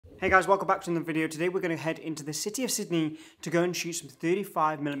Hey guys, welcome back to another video. Today we're going to head into the city of Sydney to go and shoot some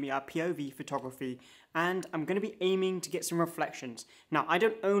 35mm POV photography, and I'm going to be aiming to get some reflections. Now, I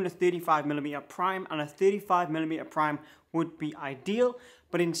don't own a 35mm prime, and a 35mm prime would be ideal,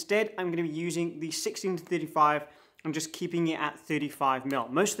 but instead I'm going to be using the 16-35 and just keeping it at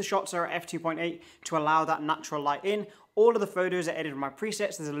 35mm. Most of the shots are at f2.8 to allow that natural light in. All of the photos are edited with my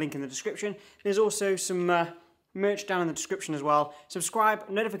presets. There's a link in the description. There's also some merch down in the description as well. Subscribe,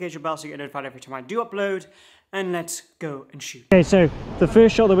 notification bell so you get notified every time I do upload, and let's go and shoot. Okay, so the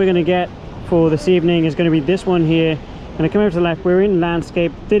first shot that we're going to get for this evening is going to be this one here. I'm going to come over to the left. We're in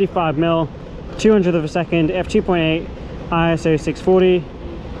landscape, 35mm, 200th of a second, f2.8, ISO 640.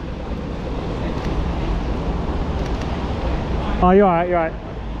 Oh, you're alright, you're alright.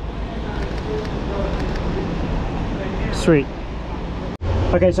 Sweet.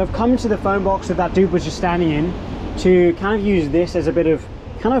 Okay, so I've come to the phone box that that dude was just standing in to kind of use this as a bit of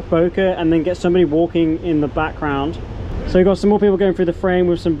kind of bokeh and then get somebody walking in the background. So we've got some more people going through the frame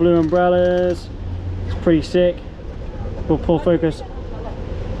with some blue umbrellas. It's pretty sick. We'll pull focus.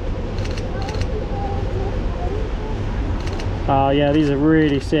 Oh yeah, these are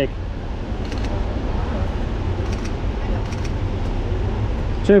really sick.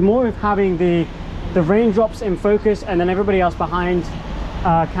 So more of having the raindrops in focus and then everybody else behind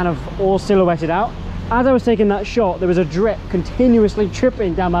kind of all silhouetted out. As I was taking that shot, there was a drip continuously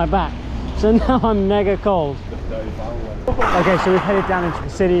dripping down my back, so now I'm mega cold. Okay, so we've headed down into the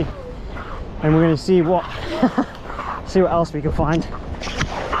city and we're going to see what see what else we can find.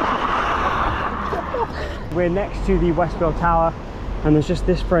 We're next to the Westfield Tower and there's just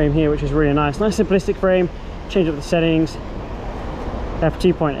this frame here which is really nice simplistic frame. Change up the settings,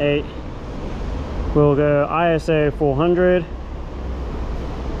 f2.8, we'll go ISO 400,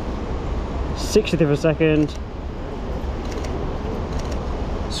 60th of a second.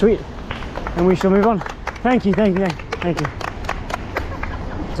 Sweet, and we shall move on. Thank you, thank you, thank you.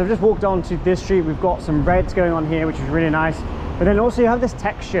 So I've just walked on to this street. We've got some reds going on here, which is really nice, but then also you have this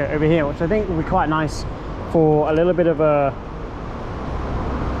texture over here, which I think will be quite nice for a little bit of a,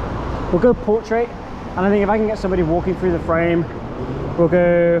 we'll go portrait, and I think if I can get somebody walking through the frame, we'll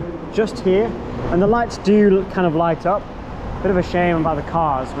go just here, and the lights do kind of light up. Bit of a shame about the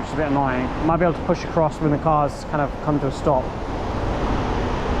cars, which is a bit annoying. I might be able to push across when the cars kind of come to a stop.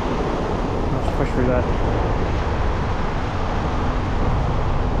 Let's push through there.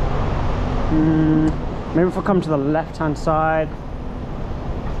 Maybe if I come to the left hand side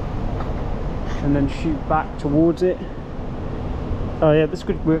and then shoot back towards it. Oh yeah, this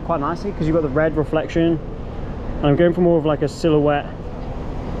could work quite nicely because you've got the red reflection, and I'm going for more of like a silhouette.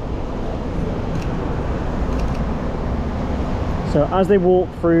 So as they walk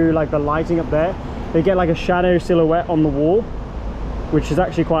through like the lighting up there, they get like a shadow silhouette on the wall, which is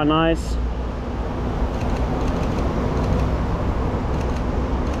actually quite nice.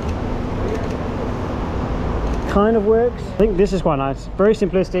 Kind of works. I think this is quite nice. Very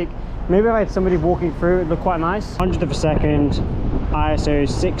simplistic. Maybe if I had somebody walking through, it'd look quite nice. 100th of a second, ISO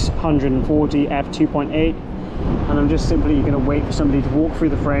 640, f2.8. And I'm just simply going to wait for somebody to walk through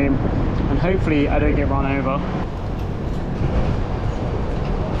the frame, and hopefully I don't get run over.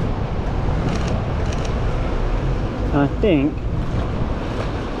 And I think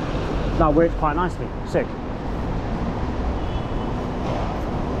that worked quite nicely. Sick.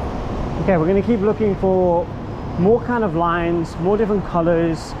 Okay, we're going to keep looking for more kind of lines, more different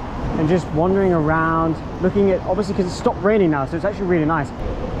colors, and just wandering around, looking at, obviously because it's stopped raining now, so it's actually really nice.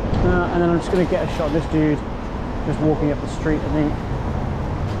 And then I'm just going to get a shot of this dude just walking up the street, I think.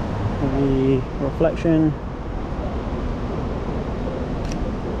 The reflection.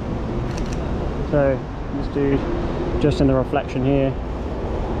 So this dude just in the reflection here.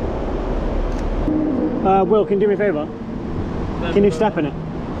 Will, can you do me a favour? Can you step in it?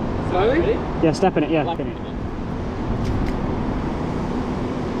 Slowly? Yeah, step in it, yeah.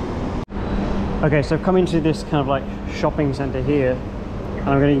 Okay, so I've come into this kind of like shopping centre here, and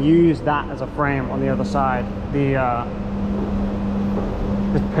I'm going to use that as a frame on the other side.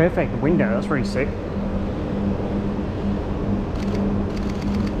 It's perfect window, that's really sick.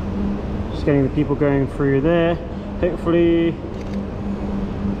 Just getting the people going through there. Hopefully and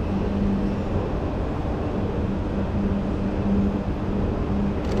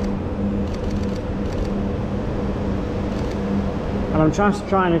I'm just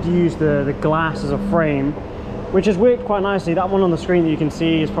trying to use the glass as a frame, which has worked quite nicely. That one on the screen that you can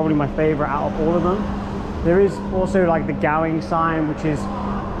see is probably my favorite out of all of them. There is also like the gowing sign, which is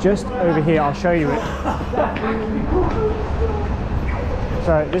just over here. I'll show you it.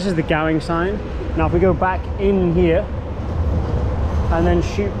 So this is the gowing sign. Now if we go back in here, and then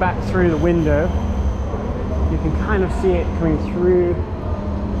shoot back through the window. You can kind of see it coming through,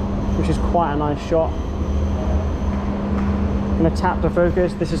 which is quite a nice shot. I'm going to tap to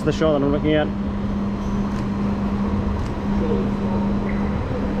focus. This is the shot that I'm looking at.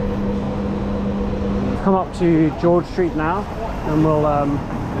 Come up to George Street now, and we'll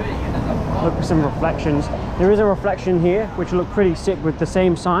look for some reflections. There is a reflection here which will look pretty sick with the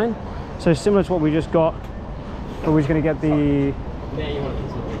same sign, so similar to what we just got, but we're just going to get the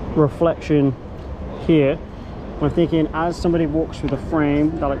reflection here. I'm thinking as somebody walks through the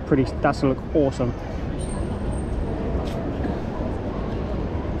frame, that's gonna look awesome.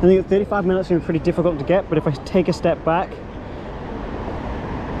 I think at 35 minutes is going to be pretty difficult to get, but if I take a step back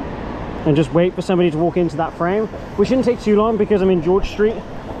and just wait for somebody to walk into that frame, which shouldn't take too long because I'm in George Street.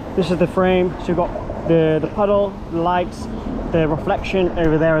 This is the frame, so we've got the puddle, the lights, the reflection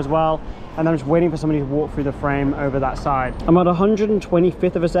over there as well, and I'm just waiting for somebody to walk through the frame over that side. I'm at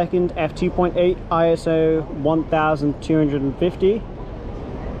 125th of a second, f2.8, ISO 1250.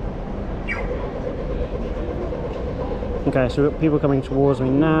 Okay, so we've got people coming towards me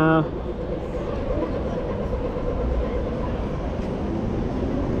now.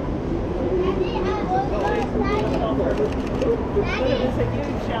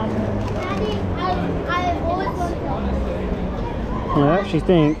 I actually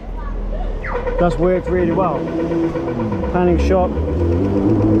think that's worked really well. Panning shot.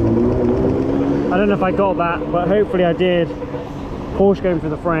 I don't know if I got that, but hopefully I did. Porsche going through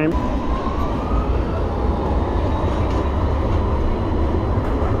the frame.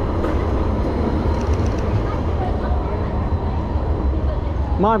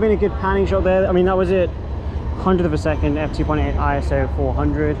 Might have been a good panning shot there. I mean, that was it. 100th of a second, f2.8, ISO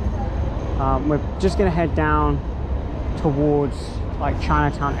 400. We're just gonna head down towards like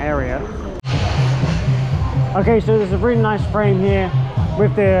Chinatown area. Okay, so there's a really nice frame here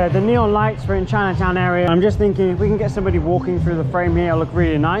with the neon lights for in Chinatown area. I'm just thinking if we can get somebody walking through the frame here, it'll look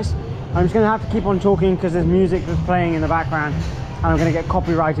really nice. I'm just gonna have to keep on talking because there's music that's playing in the background and I'm gonna get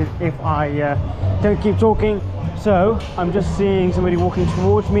copyrighted if I don't keep talking. So I'm just seeing somebody walking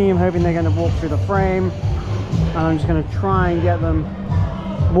towards me. I'm hoping they're gonna walk through the frame, and I'm just gonna try and get them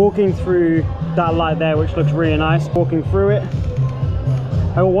walking through that light there, which looks really nice. Walking through it.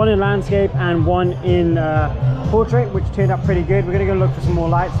 I got one in landscape and one in portrait, which turned out pretty good. We're gonna go look for some more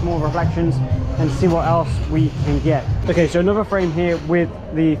lights, more reflections, and see what else we can get. Okay, so another frame here with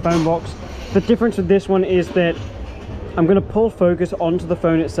the phone box. The difference with this one is that I'm gonna pull focus onto the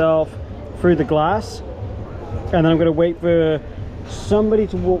phone itself through the glass, and then I'm gonna wait for somebody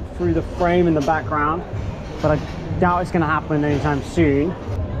to walk through the frame in the background, but I doubt it's gonna happen anytime soon.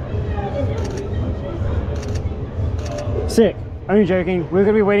 Sick. Only joking. We're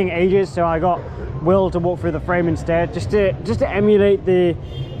gonna be waiting ages, so I got Will to walk through the frame instead, just to emulate the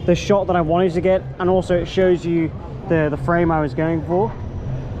shot that I wanted to get, and also it shows you the frame I was going for.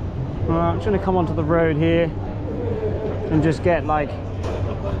 I'm just gonna come onto the road here and just get like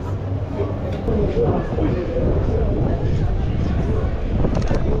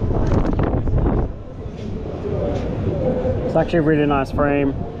it's actually a really nice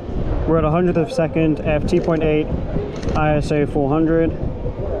frame. We're at 100th of a second, f2.8, ISO 400.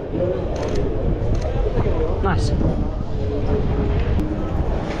 Nice.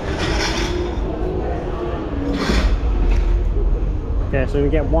 Yeah, so we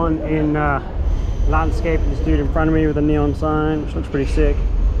get one in landscape, this dude in front of me with a neon sign, which looks pretty sick.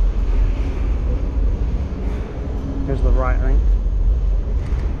 Here's the right, I think.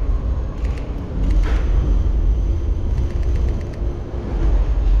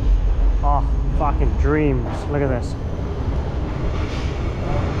 Oh, fucking dreams. Look at this.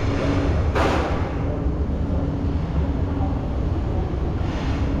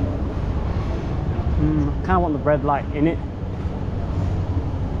 I kind of want the red light in it.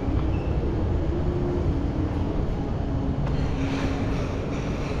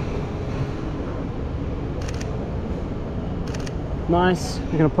 Nice.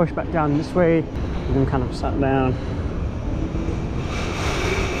 We're going to push back down this way. We're going to kind of sat down.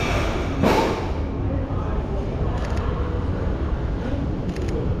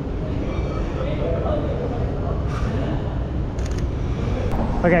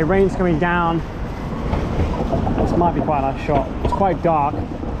 Okay, rain's coming down. This might be quite a nice shot. It's quite dark.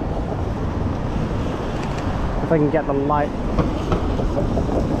 If I can get the light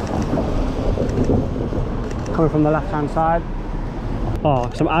coming from the left-hand side.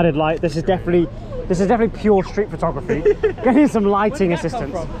 Oh, some added light. This is definitely pure street photography. Getting some lighting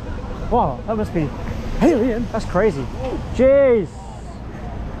assistance. Wow, that must be alien. That's crazy. Jeez.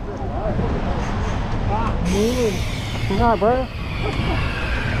 Alright, bro.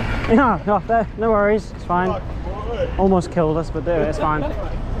 Yeah, no worries, it's fine. Almost killed us, but it's fine.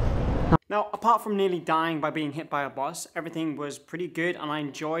 Now, apart from nearly dying by being hit by a boss, everything was pretty good and I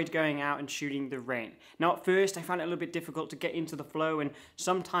enjoyed going out and shooting the rain. Now, at first, I found it a little bit difficult to get into the flow, and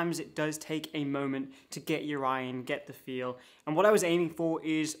sometimes it does take a moment to get your eye in, get the feel. And what I was aiming for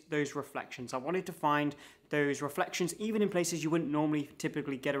is those reflections. I wanted to find those reflections even in places you wouldn't normally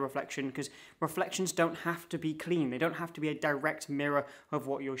typically get a reflection, because reflections don't have to be clean. They don't have to be a direct mirror of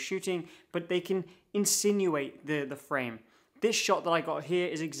what you're shooting, but they can insinuate the frame. This shot that I got here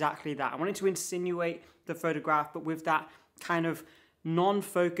is exactly that. I wanted to insinuate the photograph, but with that kind of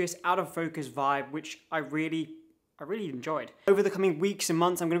non-focus, out of focus vibe, which I really enjoyed. Over the coming weeks and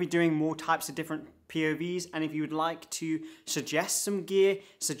months, I'm going to be doing more types of different POVs, and if you would like to suggest some gear,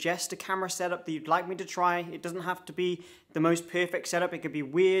 suggest a camera setup that you'd like me to try, it doesn't have to be the most perfect setup. It could be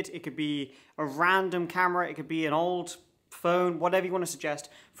weird, it could be a random camera, it could be an old phone, whatever you want to suggest,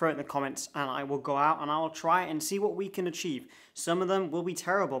 throw it in the comments and I will go out and I'll try and see what we can achieve. Some of them will be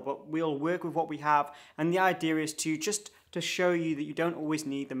terrible, but we'll work with what we have, and the idea is to just to show you that you don't always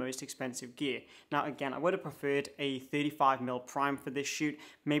need the most expensive gear. Now again, I would have preferred a 35mm prime for this shoot,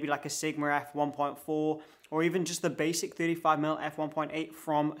 maybe like a Sigma f1.4 or even just the basic 35mm f1.8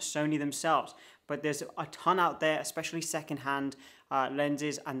 from Sony themselves. But there's a ton out there, especially secondhand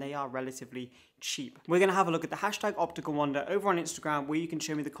lenses, and they are relatively cheap. We're going to have a look at the hashtag OpticalWander over on Instagram, where you can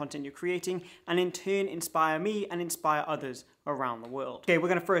show me the content you're creating and in turn inspire me and inspire others around the world. Okay, we're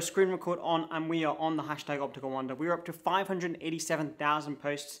going to throw a screen record on and we are on the hashtag OpticalWander. We're up to 587,000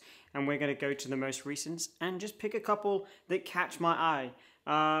 posts and we're going to go to the most recent and just pick a couple that catch my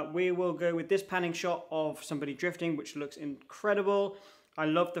eye. We will go with this panning shot of somebody drifting, which looks incredible. I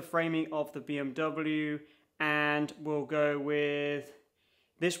love the framing of the BMW, and we'll go with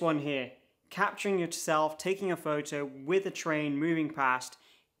this one here. Capturing yourself, taking a photo with a train moving past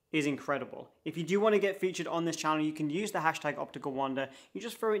is incredible. If you do want to get featured on this channel, you can use the hashtag OpticalWander. You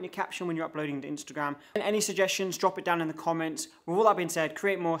just throw it in your caption when you're uploading to Instagram. And any suggestions, drop it down in the comments. With all that being said,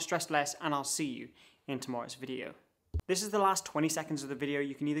 create more, stress less, and I'll see you in tomorrow's video. This is the last 20 seconds of the video.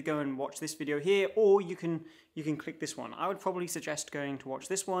 You can either go and watch this video here, or you can click this one. I would probably suggest going to watch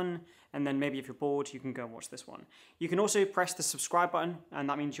this one, and then maybe if you're bored, you can go and watch this one. You can also press the subscribe button, and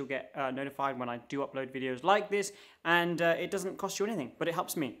that means you'll get notified when I do upload videos like this, and it doesn't cost you anything, but it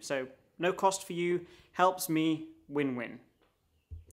helps me. So no cost for you, helps me, win-win.